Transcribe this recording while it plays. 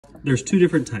there's two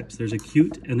different types. There's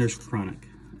acute and there's chronic.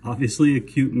 Obviously,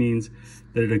 acute means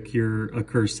that it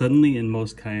occurs suddenly and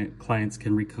most clients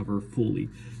can recover fully.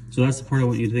 So that's the part I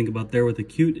want you to think about there with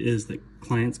acute, is that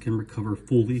clients can recover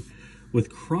fully. With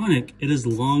chronic, it is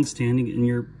long-standing and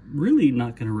you're really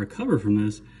not going to recover from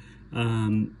this.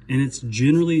 And it's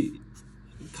generally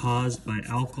caused by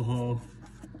alcohol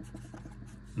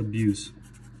abuse.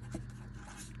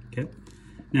 Okay.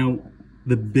 Now,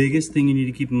 the biggest thing you need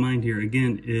to keep in mind here,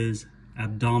 again, is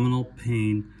abdominal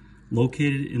pain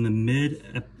located in the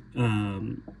mid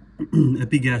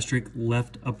epigastric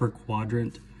left upper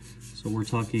quadrant. So we're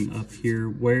talking up here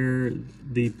where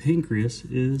the pancreas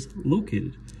is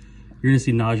located. You're going to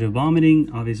see nausea,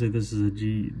 vomiting. Obviously, this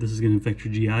is going to affect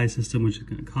your GI system, which is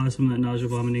going to cause some of that nausea,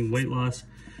 vomiting, weight loss,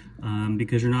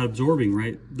 because you're not absorbing,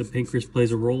 right? The pancreas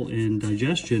plays a role in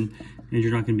digestion, and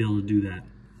you're not going to be able to do that.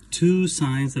 Two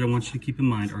signs that I want you to keep in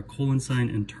mind are colon sign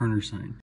and Turner sign.